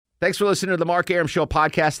Thanks for listening to the Mark Arum Show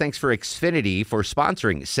podcast. Thanks for Xfinity for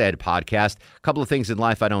sponsoring said podcast. A couple of things in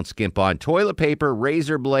life I don't skimp on. Toilet paper,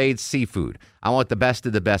 razor blades, seafood. I want the best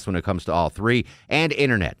of the best when it comes to all three. And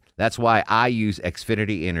internet. That's why I use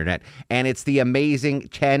Xfinity Internet. And it's the amazing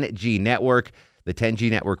 10G network. The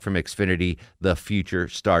 10G network from Xfinity. The future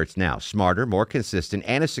starts now. Smarter, more consistent,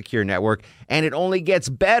 and a secure network. And it only gets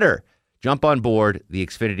better. Jump on board the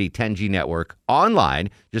Xfinity 10G network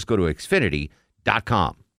online. Just go to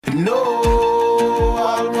Xfinity.com. No,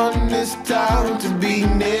 I want this town to be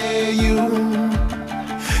near you.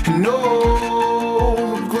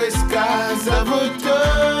 No gray skies ever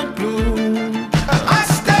turn blue. I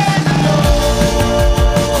stand alone.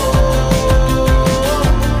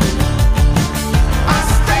 I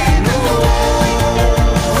stand alone.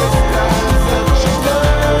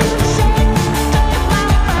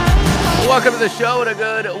 Welcome to the show and a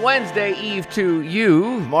good Wednesday Eve to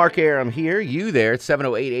you. Mark Arum here, you there. It's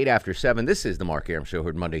 7:08, 8 after 7. This is the Mark Arum Show,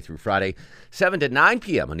 heard Monday through Friday, 7 to 9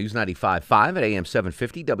 p.m. on News 95.5 at AM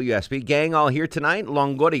 750 WSB. Gang all here tonight.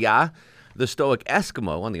 Longoria, the stoic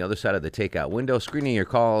Eskimo on the other side of the takeout window. Screening your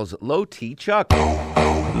calls, Low T Chuck.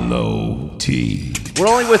 Low T. We're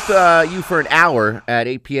only with you for an hour. At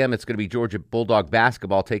 8 p.m., it's going to be Georgia Bulldog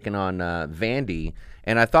basketball taking on Vandy.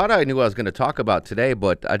 And I thought I knew what I was going to talk about today,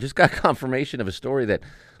 but I just got confirmation of a story that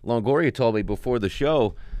Longoria told me before the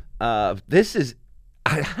show. I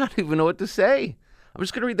don't even know what to say. I'm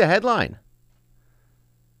just going to read the headline.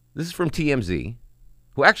 This is from TMZ,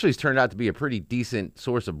 who actually has turned out to be a pretty decent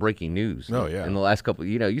source of breaking news. Oh, yeah. In the last couple, it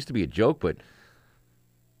used to be a joke, but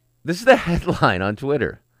this is the headline on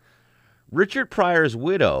Twitter. Richard Pryor's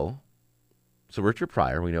widow. So Richard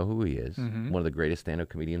Pryor, we know who he is, one of the greatest stand-up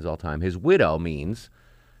comedians of all time. His widow means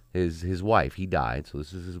his wife. He died, so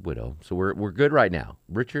this is his widow. So we're good right now.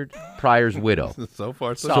 Richard Pryor's widow. So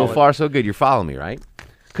far, So far, so good. You're following me, right?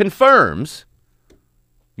 Confirms.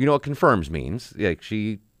 You know what confirms means? Like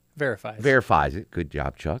she verifies it. Good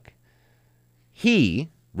job, Chuck.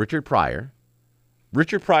 He, Richard Pryor's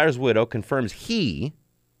widow, confirms he,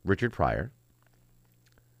 Richard Pryor,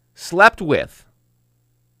 slept with.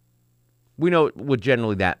 We know what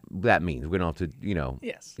generally that means. We don't have to,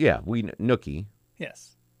 Yes. Yeah, nookie,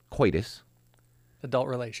 Yes. coitus. Adult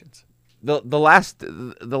relations. The last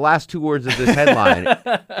two words of this headline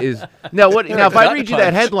is now what? Now, if I read you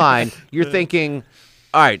that headline, you're thinking,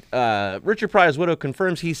 all right, Richard Pryor's widow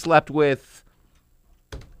confirms he slept with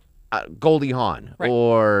Goldie Hawn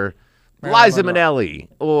or Liza Minnelli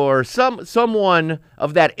or someone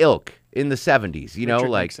of that ilk in the 70s. Richard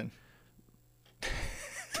like. Nixon.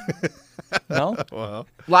 No? Well,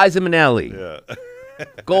 Liza Minnelli,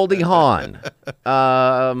 Goldie Hawn,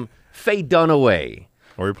 Faye Dunaway,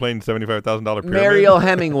 or you're playing $75,000 pyramid. Mariel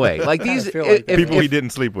Hemingway, like these people he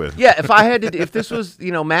didn't sleep with. Yeah, if this was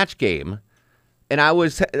match game, and I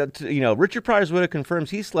was Richard Pryor's widow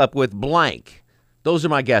confirms he slept with blank. Those are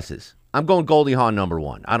my guesses. I'm going Goldie Hawn number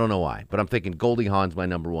one. I don't know why, but I'm thinking Goldie Hawn's my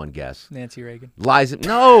number one guess. Nancy Reagan. Liza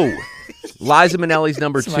Minnelli's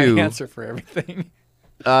number That's two. my answer for everything.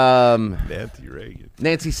 Nancy Reagan.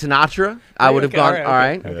 Nancy Sinatra. I would have gone. All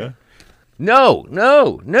right. Yeah. No.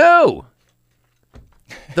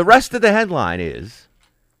 The rest of the headline is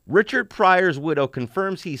Richard Pryor's widow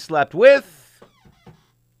confirms he slept with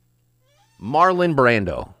Marlon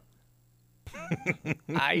Brando.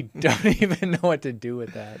 I don't even know what to do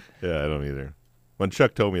with that. Yeah, I don't either. When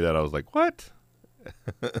Chuck told me that, I was like, what?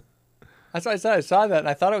 That's why I saw that, and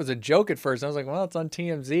I thought it was a joke at first. I was like, well, it's on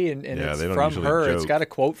TMZ, and Yeah, it's they don't from usually her. It's joke. got a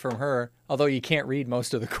quote from her, although you can't read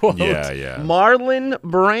most of the quote. Yeah. Marlon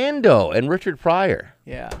Brando and Richard Pryor.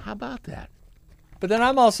 Yeah. How about that? But then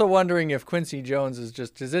I'm also wondering if Quincy Jones is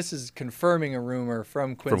this is confirming a rumor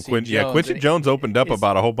from Quincy Jones. Yeah, Quincy Jones opened up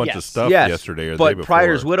about a whole bunch of stuff Yes, yesterday or the day but before.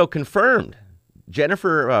 Pryor's widow confirmed.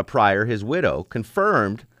 Jennifer Pryor, his widow,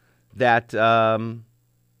 confirmed that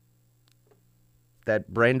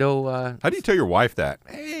that Brando. How do you tell your wife that?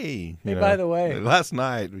 Hey, by the way. last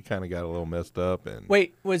night we kind of got a little messed up. And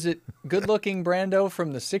Wait, was it good-looking Brando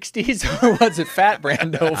from the 60s, or was it fat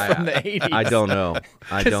Brando from the 80s? I don't know.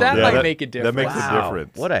 Because that might make a difference. That makes a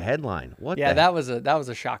difference. What a headline! That was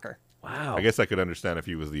a shocker. Wow. I guess I could understand if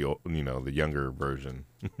he was the the younger version.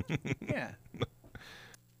 Yeah.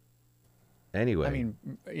 Anyway, I mean,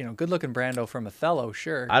 good-looking Brando from Othello,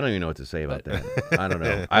 sure. I don't even know what to say about that. I don't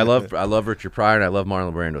know. I love Richard Pryor and I love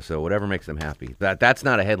Marlon Brando. So whatever makes them happy. That's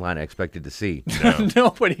not a headline I expected to see. No.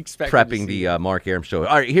 Nobody expected Prepping to see the Mark Arum Show.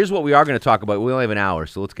 All right, here's what we are going to talk about. We only have an hour,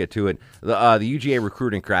 so let's get to it. The UGA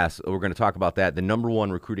recruiting class. We're going to talk about that. The number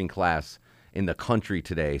one recruiting class in the country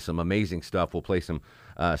today. Some amazing stuff. We'll play some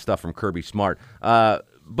stuff from Kirby Smart.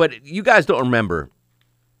 But you guys don't remember.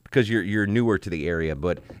 because you're newer to the area,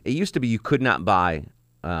 but it used to be you could not buy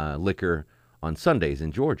liquor on Sundays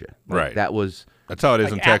in Georgia. Right. That's how it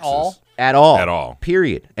is in at Texas. all? at all. At all.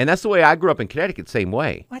 Period. And that's the way I grew up in Connecticut. Same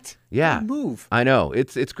way. What? Yeah. What a move. I know.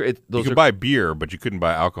 It's great. You Those could are buy beer, but you couldn't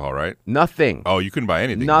buy alcohol, right? nothing. Oh, you couldn't buy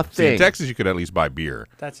anything. See, Nothing. in Texas, you could at least buy beer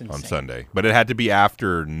That's on insane. Sunday, but it had to be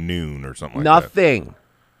after noon or something like Nothing.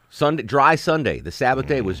 Sunday, dry Sunday. The Sabbath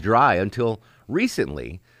day was dry until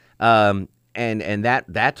recently, and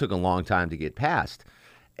that took a long time to get passed,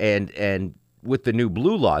 and with the new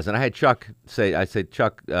blue laws, and I had Chuck say, I said,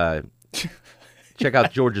 Chuck, check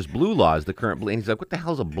out Georgia's blue laws, the current blue, and he's like, what the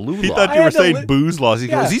hell's a blue that. He law? thought I you were had to saying booze laws. He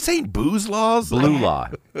Yeah. goes, is he saying booze laws? Blue law.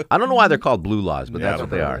 I don't know why they're called blue laws, but Yeah, that's I what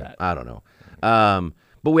don't they know are. that. I don't know.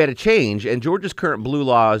 But we had a change, and Georgia's current blue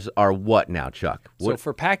laws are what now, Chuck? So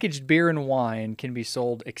for packaged beer and wine can be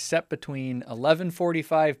sold except between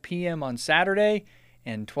 11:45 p.m. on Saturday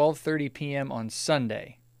and 12:30 p.m. on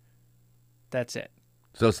Sunday. That's it.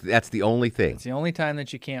 So that's the only thing. It's the only time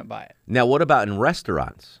that you can't buy it. Now, what about in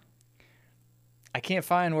restaurants? I can't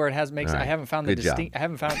find where it has makes. All right. I haven't found Good the job. distinct. I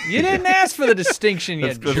haven't found. You didn't ask for the distinction yet.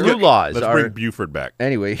 Let's Blue jerk. laws Let's are bring Buford back.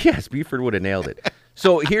 anyway. Yes, Buford would have nailed it.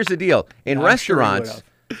 So here's the deal: in I'm sure he restaurants,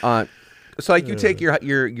 so like you take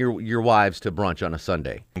your wives to brunch on a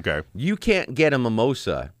Sunday. Okay. You can't get a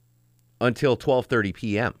mimosa until 12:30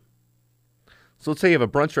 p.m. So let's say you have a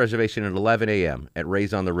brunch reservation at 11 a.m. at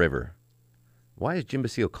Rays on the River. Why is Jim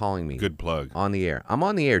Basile calling me? Good plug. On the air. I'm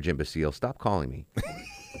on the air, Jim Basile. Stop calling me.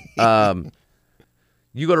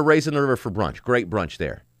 You go to Rays on the River for brunch. Great brunch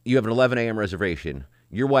there. You have an 11 a.m. reservation.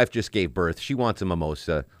 Your wife just gave birth. She wants a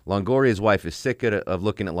mimosa. Longoria's wife is sick of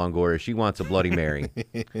looking at Longoria. She wants a Bloody Mary.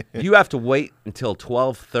 You have to wait until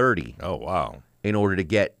 12:30 Oh, wow. in order to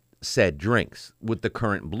get said drinks with the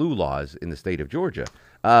current blue laws in the state of Georgia.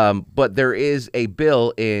 But there is a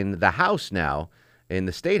bill in the House now, in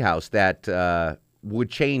the State House, that would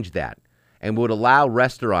change that and would allow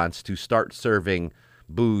restaurants to start serving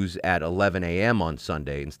booze at 11 a.m. on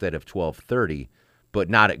Sunday instead of 12:30, but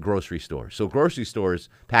not at grocery stores. So grocery stores,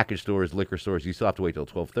 package stores, liquor stores, you still have to wait till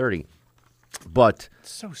 12:30. But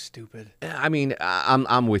So stupid. I mean,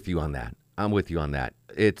 I'm with you on that. I'm with you on that.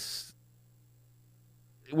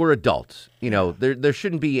 We're adults, you know. There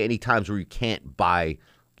shouldn't be any times where you can't buy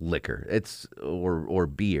liquor. Or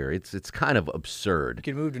beer. It's kind of absurd.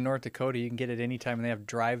 You can move to North Dakota. You can get it anytime, and they have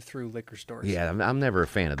drive-through liquor stores. Yeah, I'm never a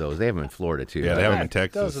fan of those. They have them in Florida too. Yeah, they have them in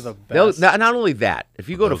Texas. Those are the Those- best. not only that, if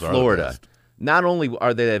you go Those to are the Florida, best. not only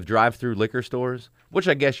are they have drive-through liquor stores, which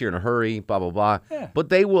I guess you're in a hurry, blah blah blah. Yeah. But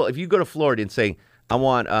they will, if you go to Florida and say, I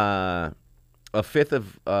want a fifth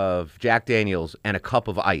of Jack Daniels and a cup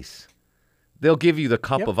of ice, they'll give you the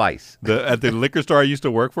cup Yep. of ice. At the liquor store I used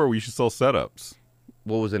to work for, we used to sell setups.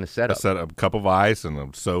 What was in a A setup? cup of ice and a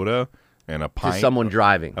soda and a To pint. someone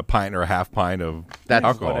driving. A pint or a half pint of That's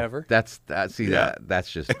alcohol. whatever. That's Yeah.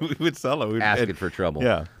 that's just We would sell it. asking for trouble.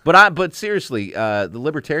 Yeah. But seriously, the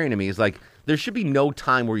libertarian to me is like, there should be no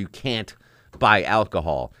time where you can't buy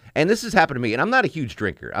alcohol. And this has happened to me, and I'm not a huge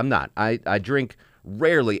drinker. I'm not. I drink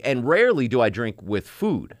rarely, and rarely do I drink with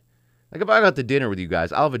food. Like if I got to dinner with you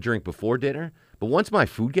guys, I'll have a drink before dinner. But once my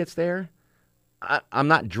food gets there, I'm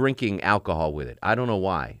not drinking alcohol with it. I don't know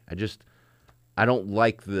why. I don't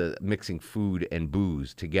like the mixing food and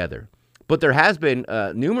booze together. But there has been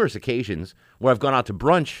numerous occasions where I've gone out to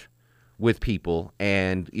brunch with people,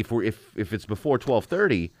 and if it's before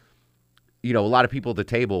 12:30, you know, a lot of people at the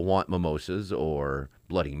table want mimosas or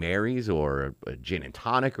Bloody Marys or a gin and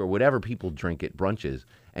tonic or whatever people drink at brunches,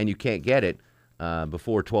 and you can't get it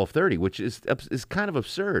before 12:30, which is kind of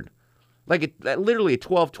absurd. Like literally at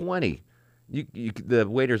 12:20, the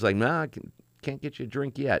waiter's like, "Nah, I can't get you a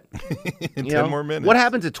drink yet." In You 10 know? more minutes. What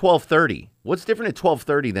happens at 12:30? What's different at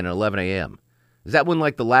 12:30 than at 11 a.m.? Is that when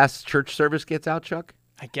like the last church service gets out, Chuck?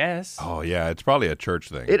 I guess. Oh, yeah. It's probably a church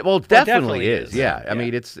thing. It definitely definitely is. is. Yeah. I Yeah.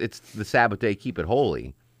 mean, it's the Sabbath day, keep it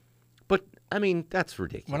holy. But I mean, that's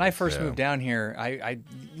ridiculous. When I first Yeah. moved down here, I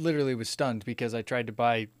literally was stunned because I tried to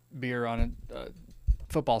buy beer on a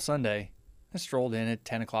football Sunday. I strolled in at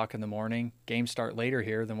 10 o'clock in the morning. Games start later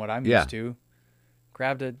here than what I'm Yeah. used to.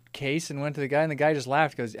 Grabbed a case and went to the guy, and the guy just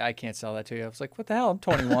laughed. Goes, "I can't sell that to you." I was like, "What the hell? I'm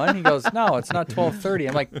 21." He goes, "No, it's not 12:30."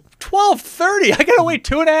 I'm like, 12:30? I gotta wait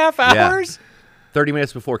 2.5 Yeah. hours? 30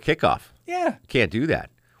 minutes before kickoff. Yeah. Can't do that.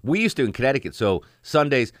 We used to in Connecticut. So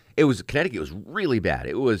Sundays, Connecticut was really bad.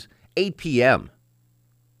 It was 8 p.m.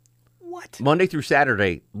 What? Monday through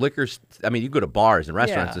Saturday. Liquors. I mean, you go to bars and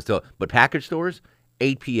restaurants Yeah. and still, but package stores,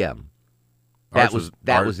 8 p.m. Ours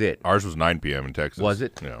That was it. Ours was 9 p.m. in Texas. Was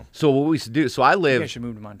it? Yeah. So what we used to do. So I I think I lived should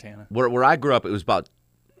move to Montana. where I grew up. It was about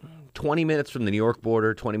 20 minutes from the New York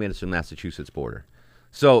border, 20 minutes from the Massachusetts border.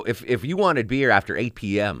 So if you wanted beer after 8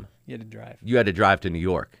 p.m., You had to drive. you had to drive to New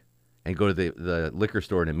York and go to the liquor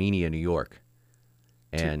store in Amenia, New York.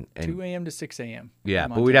 And 2 a.m. to 6 a.m. yeah, in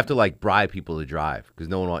but we'd have to Montana. like bribe people to drive because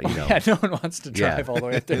no one wants, you know. Yeah, no one wants to drive all the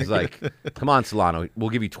way up there. It's like, come on, Solano, we'll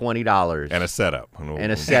give you $20 And a setup.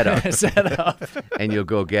 and a setup, Set up. and you'll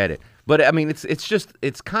go get it. But I mean,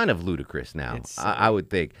 it's kind of ludicrous now. It's I would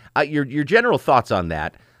think. Your general thoughts on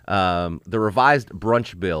that? The revised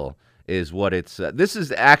brunch bill is what it's. This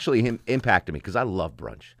is actually impacted me because I love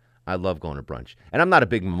brunch. I love going to brunch, and I'm not a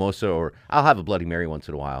big mimosa, or I'll have a Bloody Mary once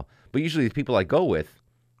in a while. But usually, the people I go with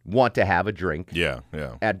want to have a drink. Yeah.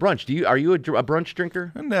 At brunch, are you a brunch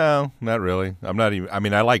drinker? No, not really. I'm not even. I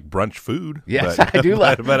mean, I like brunch food. Yes, but, I do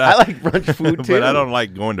like. but I like brunch food too. But I don't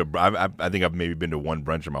like going to. I think I've maybe been to one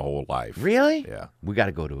brunch in my whole life. Really? Yeah. We got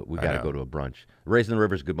to go to it. We got to know. go to a brunch. Raising the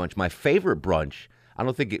River's a good brunch. My favorite brunch. I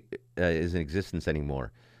don't think it is in existence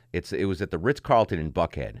anymore. It was at the Ritz-Carlton in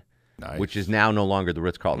Buckhead, Nice. which is now no longer the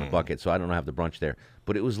Ritz-Carlton in Buckhead. So I don't have the brunch there.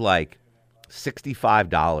 But it was like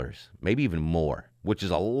 $65, maybe even more, which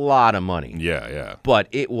is a lot of money. Yeah. But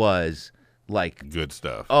it was like, Good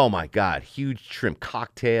stuff. oh my God, huge shrimp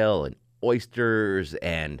cocktail and oysters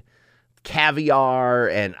and caviar.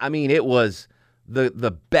 And I mean, it was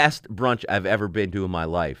the best brunch I've ever been to in my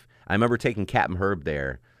life. I remember taking Captain Herb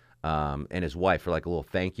there and his wife for like a little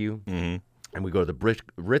thank you. Mm-hmm. And we go to the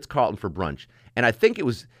Ritz-Carlton for brunch. And I think it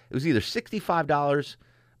was either $65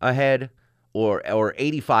 a head or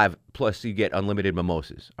 $85 plus you get unlimited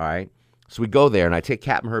mimosas. All right. So we go there and I take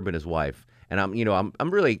Captain Herb and his wife, and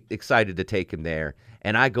I'm really excited to take him there.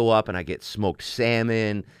 And I go up and I get smoked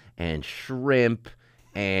salmon and shrimp,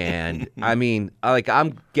 and I mean,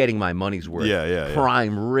 I'm getting my money's worth. Yeah.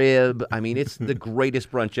 Prime rib. I mean, it's the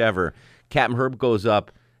greatest brunch ever. Captain Herb goes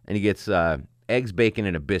up and he gets eggs, bacon,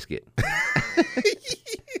 and a biscuit.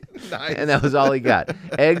 Nice. And that was all he got.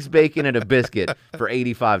 Eggs, bacon, and a biscuit for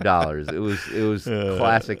 $85. It was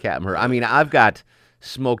classic Captain Herb. I mean, I've got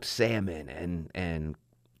smoked salmon and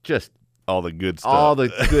just All the good stuff. all the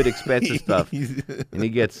good expensive stuff. And he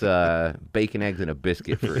gets bacon, eggs, and a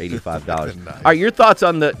biscuit for $85. Nice. All right, your thoughts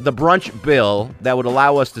on the brunch bill that would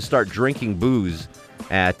allow us to start drinking booze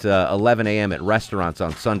at 11 a.m. at restaurants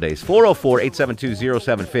on Sundays.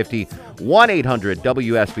 404-872-0750,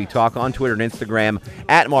 1-800-WSB Talk, on Twitter and Instagram,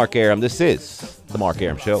 at Mark Arum. This is The Mark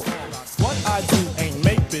Arum Show. What I do ain't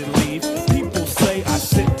make-believe. People say I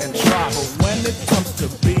sit and try, but when it comes to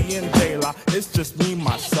being daylight, it's just me,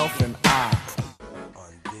 myself, and I.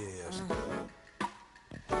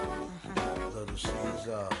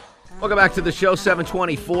 Welcome back to the show,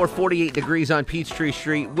 724, 48 degrees on Peachtree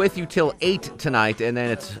Street, with you till 8 tonight, and then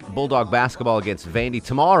it's Bulldog basketball against Vandy.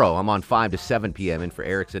 Tomorrow, I'm on 5 to 7 p.m. in for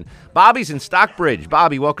Erickson. Bobby's in Stockbridge.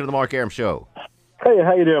 Bobby, welcome to the Mark Arum Show. Hey,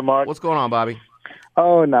 how you doing, Mark? What's going on, Bobby?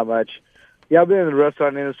 Oh, not much. Yeah, I've been in the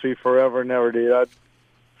restaurant industry forever and ever, dude. I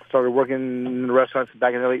started working in the restaurants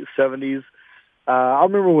back in the late 70s. I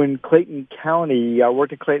remember when I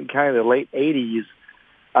worked in Clayton County in the late 80s.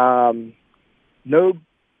 No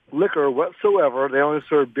liquor whatsoever. They only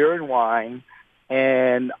served beer and wine.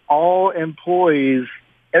 And all employees,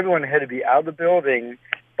 everyone had to be out of the building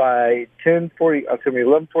by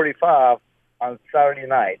 11:45 on Saturday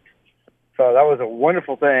night. So that was a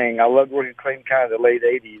wonderful thing. I loved working in Clayton County in the late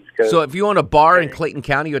 80s. So if you own a bar in Clayton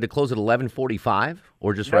County, you had to close at 11:45,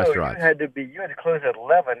 or just restaurants? You had to close at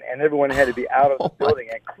 11, and everyone had to be out of the building,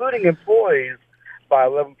 including employees, by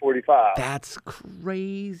 11:45. That's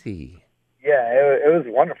crazy. Yeah, it was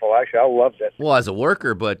wonderful. Actually, I loved it. Well, as a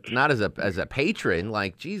worker, but not as a patron.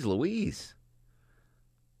 Like, geez, Louise.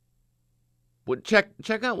 Well, check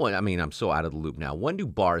out one. I mean, I'm so out of the loop now. When do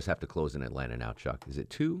bars have to close in Atlanta now, Chuck? Is it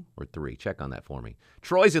 2 or 3? Check on that for me.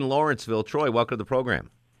 Troy's in Lawrenceville. Troy, welcome to the program.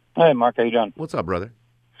 Hey, Mark, how you doing? What's up, brother?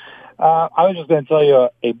 I was just going to tell you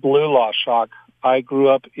a blue law shock. I grew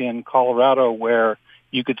up in Colorado where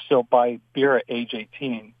you could still buy beer at age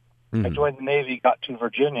 18. I joined the Navy, got to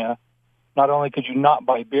Virginia. Not only could you not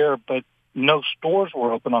buy beer, but no stores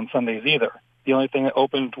were open on Sundays either. The only thing that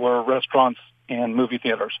opened were restaurants and movie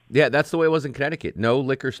theaters. Yeah, that's the way it was in Connecticut. No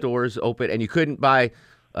liquor stores open, and you couldn't buy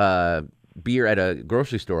beer at a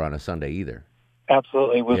grocery store on a Sunday either.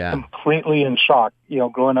 Absolutely. It was completely in shock,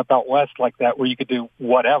 growing up out west like that where you could do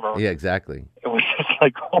whatever. Yeah, exactly. It was just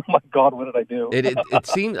like, oh, my God, what did I do? It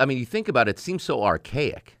seems, I mean, you think about it, it seems so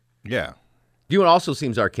archaic. Yeah. You know what also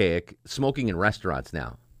seems archaic? Smoking in restaurants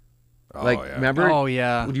now. Oh, yeah. Remember? Oh,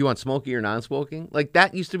 yeah. Do you want smoky or non-smoking? Like,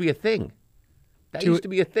 that used to be a thing. Used to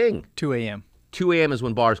be a thing. 2 a.m. 2 a.m. is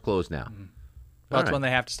when bars close now. That's right. when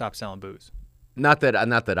they have to stop selling booze. Not that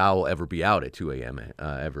I'll ever be out at 2 a.m.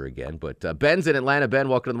 Ever again. But Ben's in Atlanta. Ben,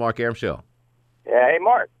 welcome to the Mark Arum Show. Yeah, hey,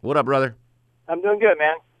 Mark. What up, brother? I'm doing good,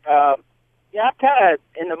 man. Yeah, I'm kind of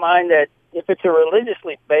in the mind that if it's a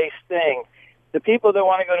religiously based thing, the people that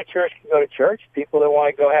want to go to church can go to church. People that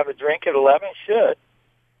want to go have a drink at 11 should.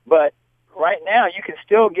 But right now, you can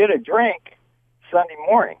still get a drink Sunday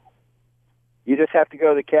morning. You just have to go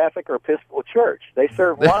to the Catholic or Episcopal church. They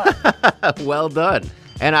serve wine. Well done.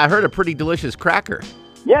 And I heard a pretty delicious cracker.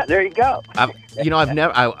 Yeah, there you go.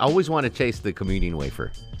 I always want to chase the communion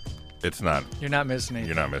wafer. It's not. You're not missing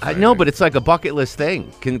anything. You're not missing. I know, but it's like a bucket list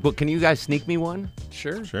thing. Can you guys sneak me one?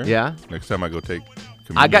 Sure. Sure. Yeah? Next time I go take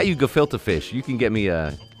communion. I got you gefilte fish. You can get me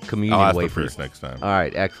a communion I'll ask wafer. the priest next time. All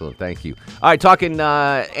right, excellent. Thank you. All right, talking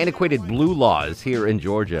antiquated blue laws here in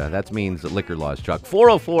Georgia. That means liquor laws, Chuck.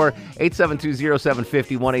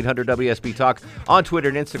 404-872-0750, 1-800-WSB Talk. On Twitter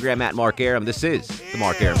and Instagram at Mark Arum. This is The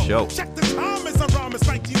Mark Arum Show.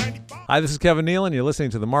 Hi, this is Kevin Nealon. You're listening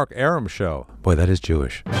to The Mark Arum Show. Boy, that is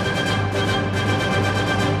Jewish.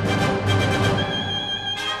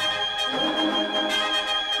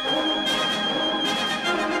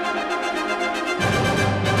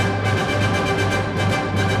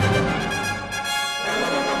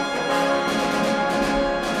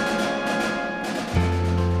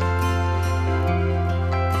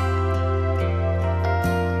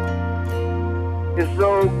 It's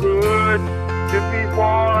so good to be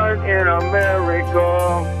born in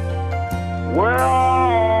America, where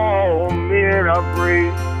all men are free.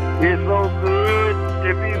 It's so good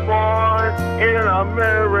to be born in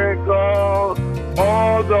America,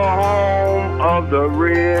 all the home of the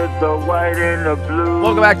red, the white, and the blue.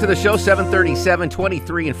 Welcome back to the show. 7:37,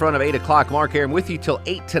 23 in front of 8 o'clock. Mark Arum with you till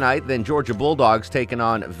 8 tonight. Then Georgia Bulldogs taking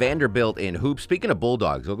on Vanderbilt in hoops. Speaking of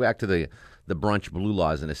Bulldogs, we'll go back to the brunch blue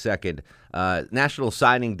laws in a second. National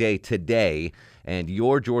Signing Day today, and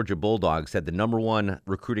your Georgia Bulldogs had the #1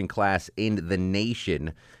 recruiting class in the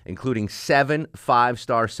nation, including 7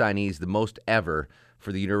 5-star signees, the most ever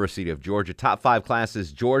for the University of Georgia. Top 5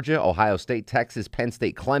 classes: Georgia, Ohio State, Texas, Penn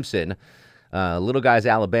State, Clemson. Little guys,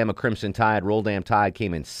 Alabama Crimson Tide, Roll Damn Tide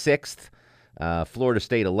came in 6th. Florida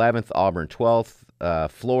State 11th, Auburn 12th,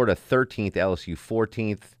 Florida 13th, LSU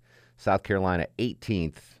 14th, South Carolina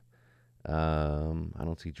 18th. I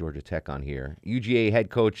don't see Georgia Tech on here. UGA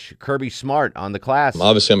head coach Kirby Smart on the class.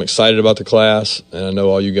 Obviously, I'm excited about the class, and I know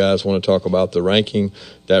all you guys want to talk about the ranking.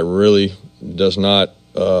 That really does not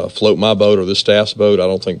float my boat or the staff's boat. I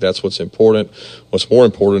don't think that's what's important. What's more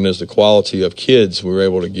important is the quality of kids we were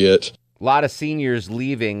able to get. A lot of seniors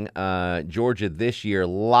leaving Georgia this year. A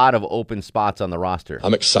lot of open spots on the roster.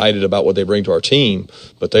 I'm excited about what they bring to our team,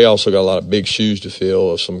 but they also got a lot of big shoes to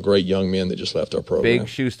fill of some great young men that just left our program. Big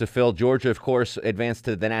shoes to fill. Georgia, of course, advanced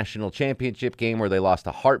to the national championship game where they lost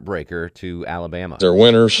a heartbreaker to Alabama. They're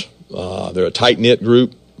winners. They're a tight-knit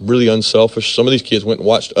group, really unselfish. Some of these kids went and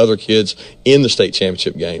watched other kids in the state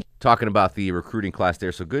championship game. Talking about the recruiting class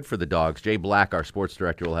there, so good for the Dogs. Jay Black, our sports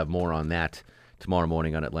director, will have more on that tomorrow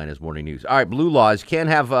morning on Atlanta's Morning News. All right, blue laws. You can't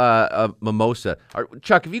have a mimosa.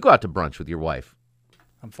 Chuck, if you go out to brunch with your wife,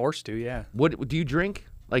 I'm forced to, yeah. What do you drink?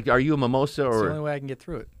 Like, are you a mimosa or? It's the only way I can get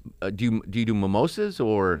through it. Do you do mimosas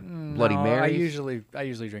or Bloody Marys? I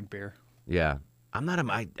usually drink beer. Yeah, I'm not.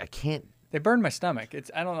 I can't. They burn my stomach.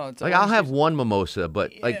 I don't know. It's like I'll have one mimosa,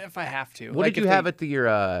 but like if I have to. What like did you have at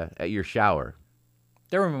your shower?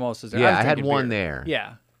 There were mimosas there. Yeah, I had one beer. there.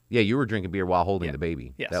 Yeah. Yeah, you were drinking beer while holding the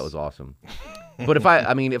baby. Yes. That was awesome. But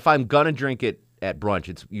if I'm gonna drink it at brunch,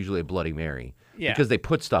 it's usually a Bloody Mary. Yeah. Because they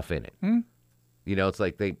put stuff in it. You know, it's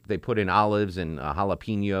like they put in olives and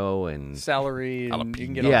jalapeno and celery, and you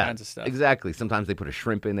can get all kinds of stuff. Exactly. Sometimes they put a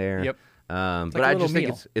shrimp in there. Yep. But I just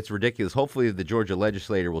think it's ridiculous. Hopefully, the Georgia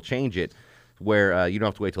legislature will change it, where you don't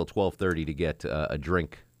have to wait till 12:30 to get a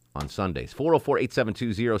drink on Sundays.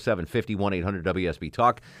 404-872-0750, 1-800-WSB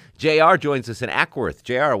Talk. JR joins us in Ackworth.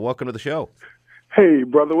 JR, welcome to the show. Hey,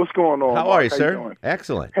 brother, what's going on? How Mark? are you, sir? doing?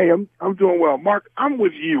 Excellent. Hey, I'm doing well. Mark, I'm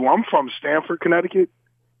with you. I'm from Stamford, Connecticut.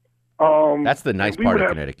 That's the nice part of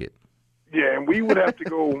Connecticut. Yeah, and we would have to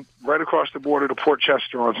go right across the border to Port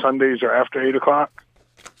Chester on Sundays or after 8 o'clock.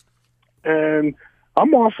 And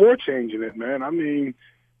I'm all for changing it, man. I mean,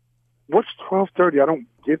 what's 12:30? I don't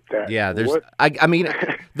get that. Yeah, I mean,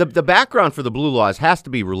 the background for the blue laws has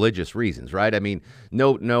to be religious reasons, right? I mean,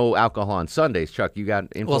 no alcohol on Sundays. Chuck, you got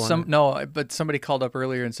info on that? But somebody called up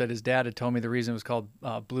earlier and said his dad had told me the reason it was called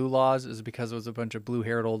blue laws is because it was a bunch of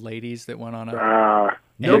blue-haired old ladies that went on a...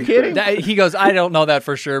 No kidding? He goes, I don't know that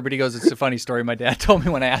for sure, but he goes, it's a funny story. My dad told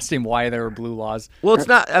me when I asked him why there were blue laws. Well, it's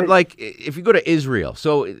not like if you go to Israel.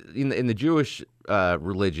 So in the Jewish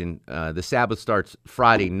religion, the Sabbath starts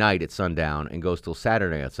Friday night at sundown and goes till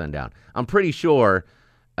Saturday at sundown. I'm pretty sure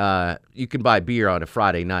you can buy beer on a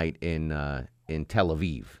Friday night in in Tel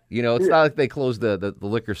Aviv. You know, it's not like they closed the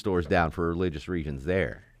liquor stores down for religious reasons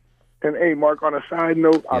there. And hey, Mark, on a side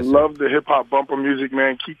note, I love the hip hop bumper music,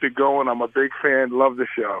 man. Keep it going. I'm a big fan. Love the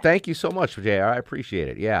show. Thank you so mumuch, JR. I appreciate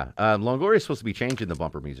it. Yeah. Longoria is supposed to be changing the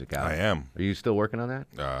bumper music out. I am. Are you still working on that?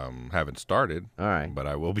 Haven't started. All right. But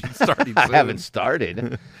I will be starting soon. I haven't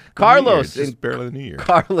started. Carlos. It's barely the new year.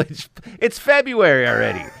 Carlos, it's February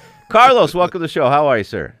already. Carlos, welcome to the show. How are you,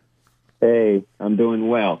 sir? Hey, I'm doing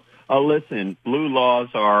well. Listen, blue laws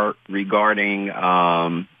are regarding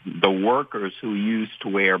the workers who used to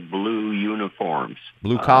wear blue uniforms.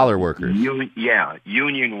 Blue-collar workers.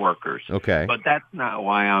 Union workers. Okay. But that's not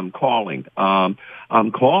why I'm calling. I'm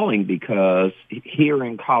calling because here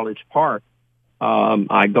in College Park,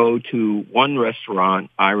 I go to one restaurant,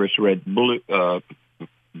 Irish Red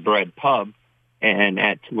Bread Pub, and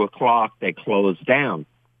at 2 o'clock they close down.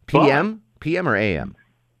 PM? PM or AM?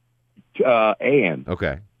 AM.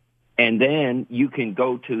 Okay. And then you can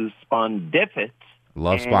go to Spondivits.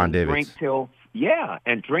 Love and Spondivits.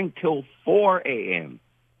 Drink till 4 a.m.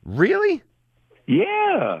 Really?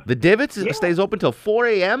 Yeah. The Divots stays open till 4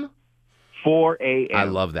 a.m.? 4 a.m. I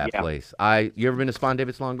love that place. You ever been to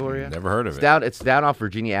Spondivits, Longoria? Never heard of it. It's down off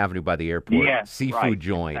Virginia Avenue by the airport. Yes, Seafood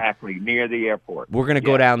joint. Exactly, near the airport. We're going to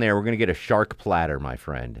go down there. We're going to get a shark platter, my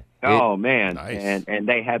friend. Man. Nice. And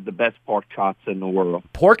they have the best pork chops in the world.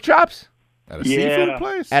 Pork chops? At a seafood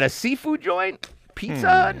place? At a seafood joint? Pizza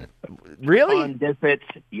Hut? Really? Spondivits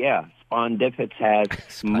has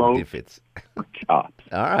smoked pork chops.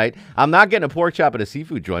 All right. I'm not getting a pork chop at a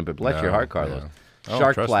seafood joint, but bless your heart, Carlos. Yeah.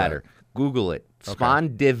 Shark platter. Google it. Okay.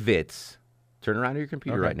 Spondivits. Turn around to your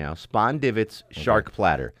computer right now. Spondivits shark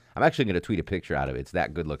platter. I'm actually going to tweet a picture out of it. It's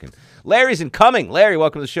that good looking. Larry's incoming. Larry,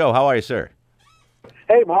 welcome to the show. How are you, sir?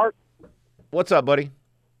 Hey, Mark. What's up, buddy?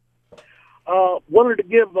 Wanted to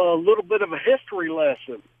give a little bit of a history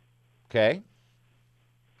lesson. Okay.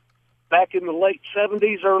 Back in the late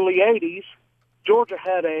 70s, early 80s, Georgia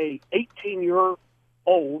had a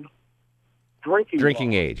 18-year-old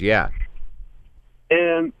drinking age, yeah.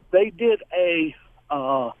 And they did a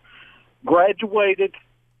graduated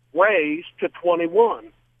raise to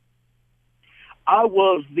 21. I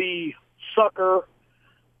was the sucker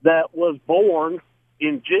that was born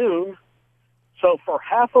in June, so for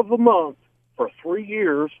half of a month, for 3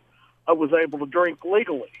 years, I was able to drink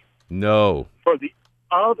legally. No. For the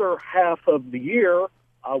other half of the year,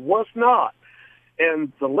 I was not.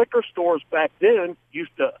 And the liquor stores back then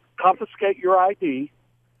used to confiscate your ID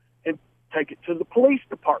and take it to the police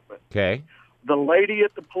department. Okay. The lady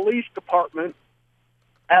at the police department,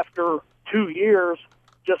 after 2 years,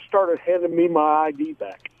 just started handing me my ID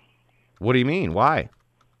back. What do you mean? Why?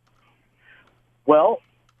 Well,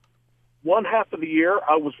 one half of the year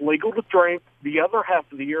I was legal to drink. The other half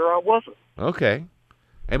of the year I wasn't. Okay.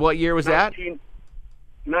 And what year was that?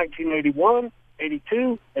 1981,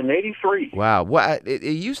 82, and 83. Wow. Well, it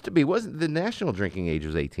used to be, wasn't the national drinking age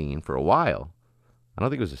was 18 for a while. I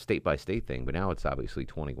don't think it was a state-by-state thing, but now it's obviously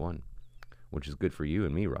 21, which is good for you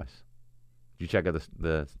and me, Russ. Did you check out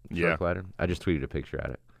the shark platter? I just tweeted a picture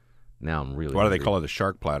at it. Now I'm really Why do hungry. they call it a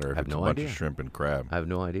shark platter if I have it's no a bunch idea. of shrimp and crab? I have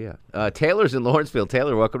no idea. Taylor's in Lawrenceville.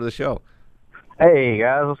 Taylor, welcome to the show. Hey,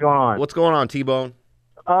 guys. What's going on? What's going on, T-Bone?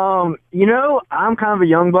 I'm kind of a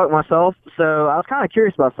young buck myself, so I was kind of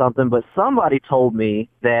curious about something, but somebody told me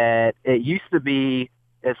that it used to be,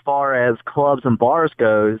 as far as clubs and bars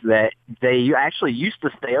goes, that they actually used to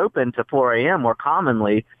stay open to 4 a.m. more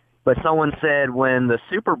commonly, but someone said when the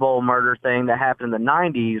Super Bowl murder thing that happened in the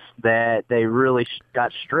 90s that they really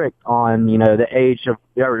got strict on, the age of,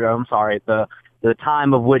 the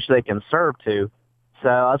time of which they can serve to. So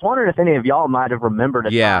I was wondering if any of y'all might have remembered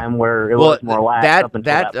a time where it was more lax up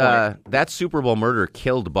until that point. That Super Bowl murder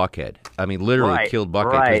killed Buckhead. I mean, literally killed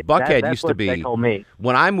Buckhead. Right. Because Buckhead That's used to what be. they told me.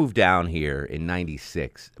 When I moved down here in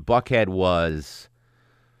 '96, Buckhead was.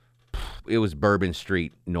 It was Bourbon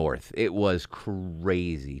Street North. It was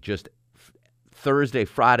crazy. Just Thursday,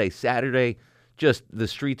 Friday, Saturday, just the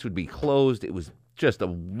streets would be closed. It was just a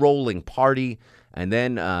rolling party. And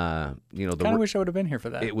then, Kind of wish I would have been here for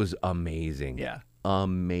that. It was amazing. Yeah.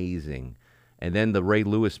 Amazing. And then the Ray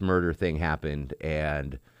Lewis murder thing happened,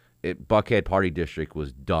 and Buckhead Party District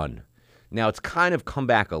was done. Now, it's kind of come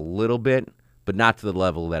back a little bit, but not to the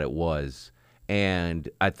level that it was. And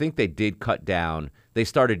I think they did cut down. They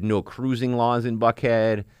started no cruising laws in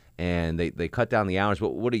Buckhead, and they cut down the hours.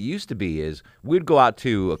 But what it used to be is we'd go out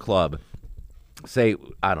to a club, say,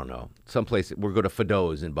 I don't know, someplace, we'd go to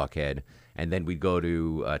Fido's in Buckhead, and then we'd go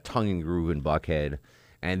to Tongue and Groove in Buckhead,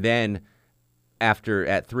 and then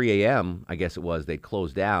at 3 a.m., I guess it was, they'd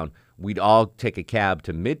close down, we'd all take a cab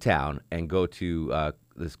to Midtown and go to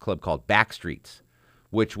this club called Backstreets,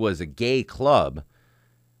 which was a gay club,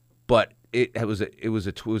 but it was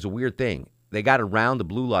a weird thing. They got around the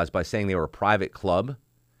Blue Laws by saying they were a private club.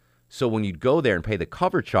 So when you'd go there and pay the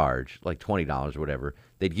cover charge, like $20 or whatever,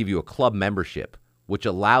 they'd give you a club membership, which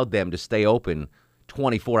allowed them to stay open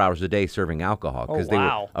 24 hours a day serving alcohol because they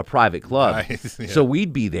were a private club. Nice, yeah. So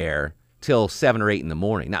we'd be there till 7 or 8 in the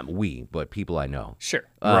morning. Not we, but people I know. Sure.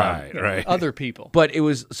 Right. Other people. But it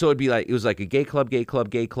was like a gay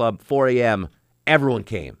club, 4 a.m. Everyone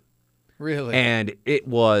came. Really? And it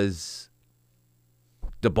was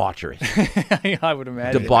debaucherous. I would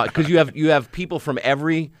imagine. Because you have people from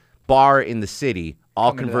every bar in the city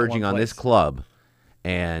all Coming to that converging one on this place. club.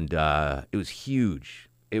 And it was huge.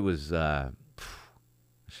 It was...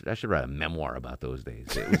 I should write a memoir about those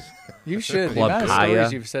days. It was You should. The Club amount of Kaya.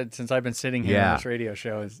 stories you've said since I've been sitting here on this radio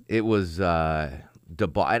show is... It was I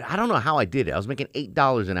don't know how I did it. I was making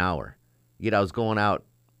 $8 an hour. Yet I was going out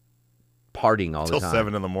partying all the Till time.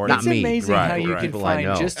 7 in the morning. Not It's me. amazing how you can People I find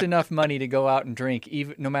know. just enough money to go out and drink,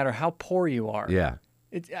 even no matter how poor you are. Yeah.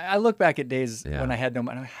 I look back at days Yeah. when I had no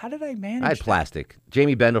money. How did I manage I had that? plastic.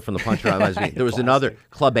 Jamie Bendel from the Punch Around reminds me. I had There was plastic. another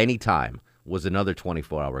Club Anytime. Was another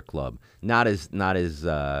 24-hour club. Not as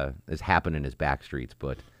happening as Backstreets,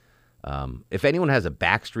 but if anyone has a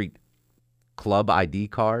Backstreet Club ID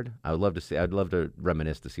card, I would love to see. I'd love to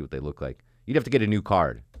reminisce to see what they look like. You'd have to get a new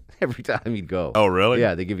card every time you'd go. Oh, really?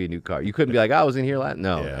 Yeah, they give you a new card. You couldn't be like, I was in here last.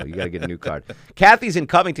 No, you got to get a new card. Kathy's in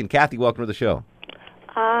Covington. Kathy, welcome to the show.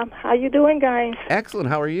 How you doing, guys? Excellent.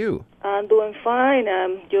 How are you? I'm doing fine.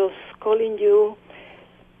 I'm just calling you.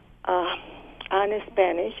 I'm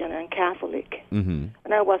Spanish and I'm Catholic. Mm-hmm.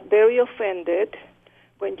 And I was very offended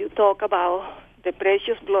when you talk about the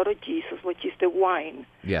precious blood of Jesus, which is the wine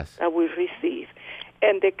Yes. that we receive.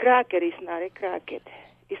 And the cracker is not a cracker.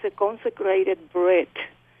 It's a consecrated bread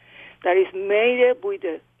that is made with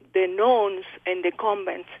the nuns and the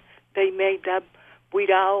convents. They made that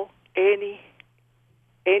without any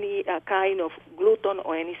kind of gluten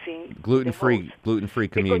or anything. Gluten-free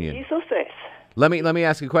communion. Because Jesus says, Let me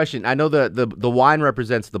ask you a question. I know the wine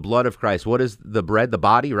represents the blood of Christ. What is the bread? The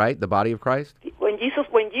body, right? The body of Christ?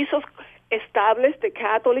 when Jesus established the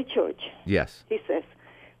Catholic Church, Yes. he says,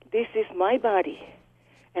 "This is my body,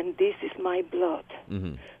 and this is my blood.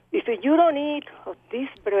 Mm-hmm. If you don't eat of this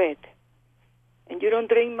bread, and you don't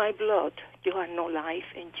drink my blood, you have no life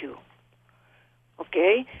in you."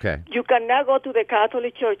 Okay? Okay. You cannot go to the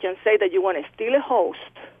Catholic Church and say that you want to steal a host.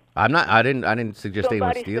 I didn't suggest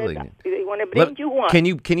anyone Somebody said stealing that. it. They want to bring you one.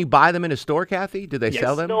 Can you buy them in a store, Kathy? Do they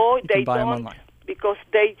sell them? No, You they can buy them don't, online. because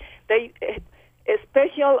they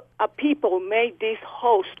special people made this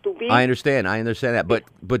host to be. I understand that.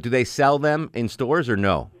 But do they sell them in stores or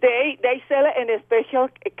no? They sell it in a special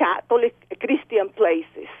Catholic Christian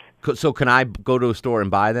places. So can I go to a store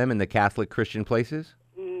and buy them in the Catholic Christian places?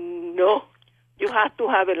 No, you have to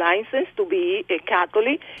have a license to be a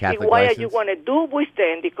Catholic. Catholic And what license? you want to do with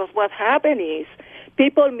them? Because what happened is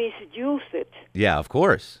people misuse it. Yeah, of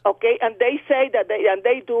course. Okay, and they say that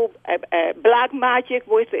they do black magic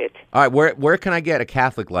with it. All right, where can I get a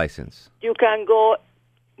Catholic license? You can go.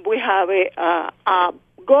 We have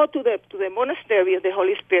go to the monastery of the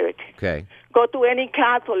Holy Spirit. Okay. Go to any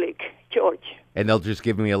Catholic church. And they'll just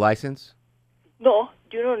give me a license? No,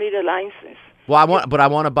 you don't need a license. Well, I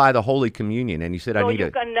want to buy the Holy Communion, and you said I No, need you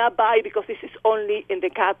a cannot buy because this is only in the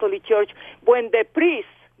Catholic Church. When the priests,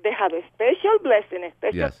 they have a special blessing, a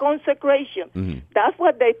special Yes. consecration. Mm-hmm. That's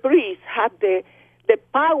what the priests have the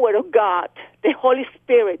power of God, the Holy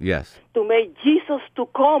Spirit, Yes. to make Jesus to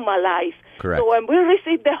come alive. Correct. So when we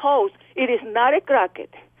receive the host, it is not a cracker.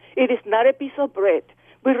 It is not a piece of bread.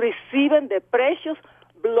 We're receiving the precious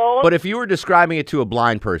blood. But if you were describing it to a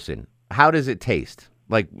blind person, how does it taste?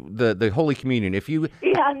 Like the Holy Communion, It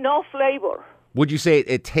has no flavor. would you say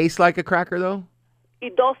it tastes like a cracker though?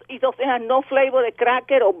 It doesn't have no flavor, the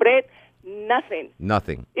cracker or bread, nothing.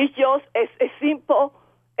 Nothing. It's just a simple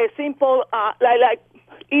like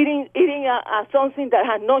eating something that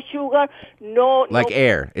has no sugar, Like no,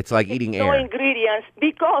 air. It's like eating no air. ingredients,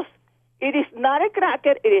 because it is not a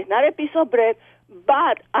cracker, it is not a piece of bread,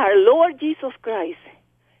 but our Lord Jesus Christ.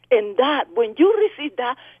 And that, when you receive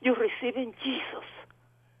that, you're receiving Jesus.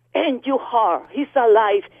 And you are. He's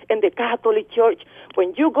alive in the Catholic Church.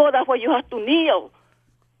 When you go, that's why you have to kneel,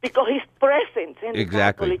 because he's present in the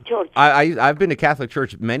Exactly. Catholic Church. I've been to Catholic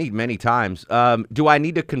Church many times. Do I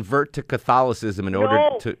need to convert to Catholicism in order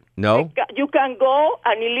No. to? No. You can go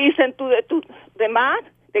and listen to the mass,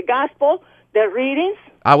 the gospel, the readings.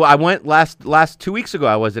 I went last 2 weeks ago.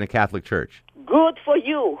 I was in a Catholic church. Good for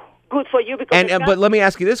you. good for you because But let me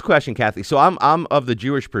ask you this question, Kathy. So I'm of the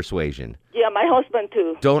Jewish persuasion. yeah, my husband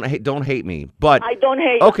too. Don't hate me, but I don't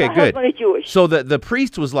hate. Okay, my good. husband is Jewish. So the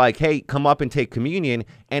priest was like, "Hey, come up and take communion,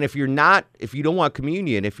 and if you don't want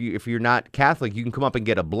communion, if you're not Catholic, you can come up and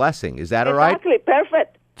get a blessing. Is that all right?" Exactly,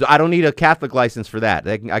 perfect. So I don't need a Catholic license for that.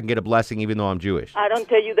 I can get a blessing even though I'm Jewish, I don't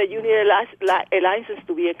tell you that you need a license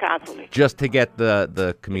to be a Catholic. just to get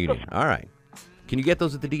the communion. All right. Can you get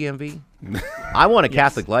those at the DMV? I want a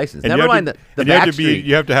Catholic license. Never mind the back street.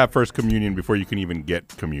 You have to have first communion before you can even get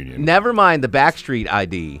communion. Never mind the backstreet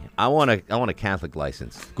ID. I want a Catholic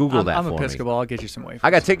license. Google that I'm for Episcopal. me. I'll get you some wafers.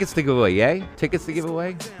 I got tickets to give away. Yay? Tickets to give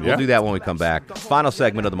away? Yeah. We'll do that when we come back. Final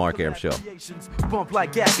segment of the Mark Arum Show. Bump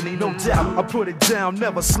like agony, no doubt. I put it down,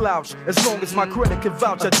 never slouch. As long as my credit can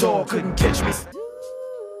vouch, a dog couldn't catch me.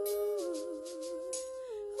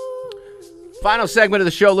 Final segment of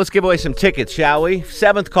the show. Let's give away some tickets, shall we?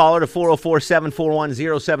 Seventh caller to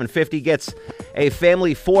 404-741-0750 gets a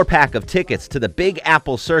family 4-pack of tickets to the Big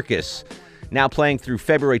Apple Circus. Now playing through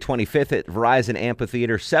February 25th at Verizon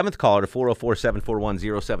Amphitheater. Seventh caller to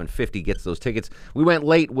 404-741-0750 gets those tickets. We went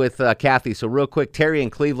late with Kathy, so real quick, Terry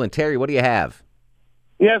in Cleveland. Terry, what do you have?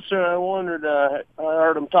 Yes, sir. I wondered, I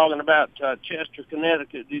heard them talking about Chester,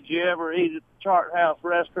 Connecticut. Did you ever eat at the Chart House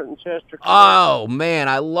restaurant in Chester, Connecticut? Oh, man,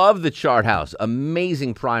 I love the Chart House.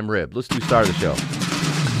 Amazing prime rib. Let's do start of the show.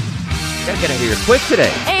 Gotta get out of here quick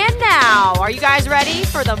today. And now, are you guys ready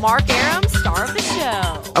for the Mark Arum star of the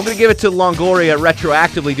show? I'm going to give it to Longoria,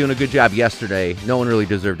 retroactively doing a good job yesterday. No one really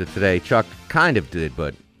deserved it today. Chuck kind of did,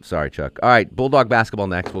 but sorry, Chuck. All right, Bulldog basketball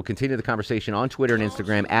next. We'll continue the conversation on Twitter and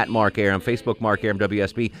Instagram at Mark Arum, Facebook Mark Arum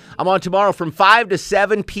WSB. I'm on tomorrow from 5 to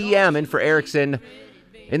 7 p.m. in for Erickson.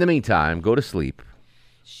 In the meantime, go to sleep,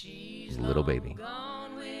 little baby.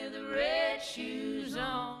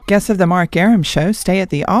 Guests of the Mark Arum Show stay at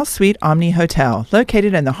the All Suite Omni Hotel,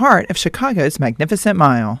 located in the heart of Chicago's Magnificent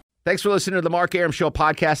Mile. Thanks for listening to the Mark Arum Show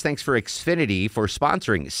podcast. Thanks for Xfinity for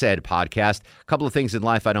sponsoring said podcast. A couple of things in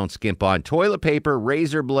life I don't skimp on. Toilet paper,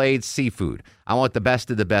 razor blades, seafood. I want the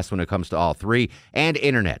best of the best when it comes to all three. And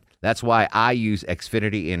internet. That's why I use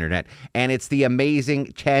Xfinity Internet. And it's the amazing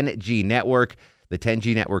 10G network. The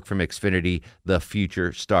 10G network from Xfinity. The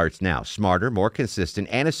future starts now. Smarter, more consistent,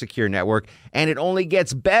 and a secure network. And it only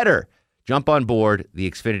gets better. Jump on board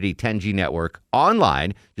the Xfinity 10G network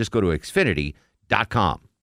online. Just go to Xfinity.com.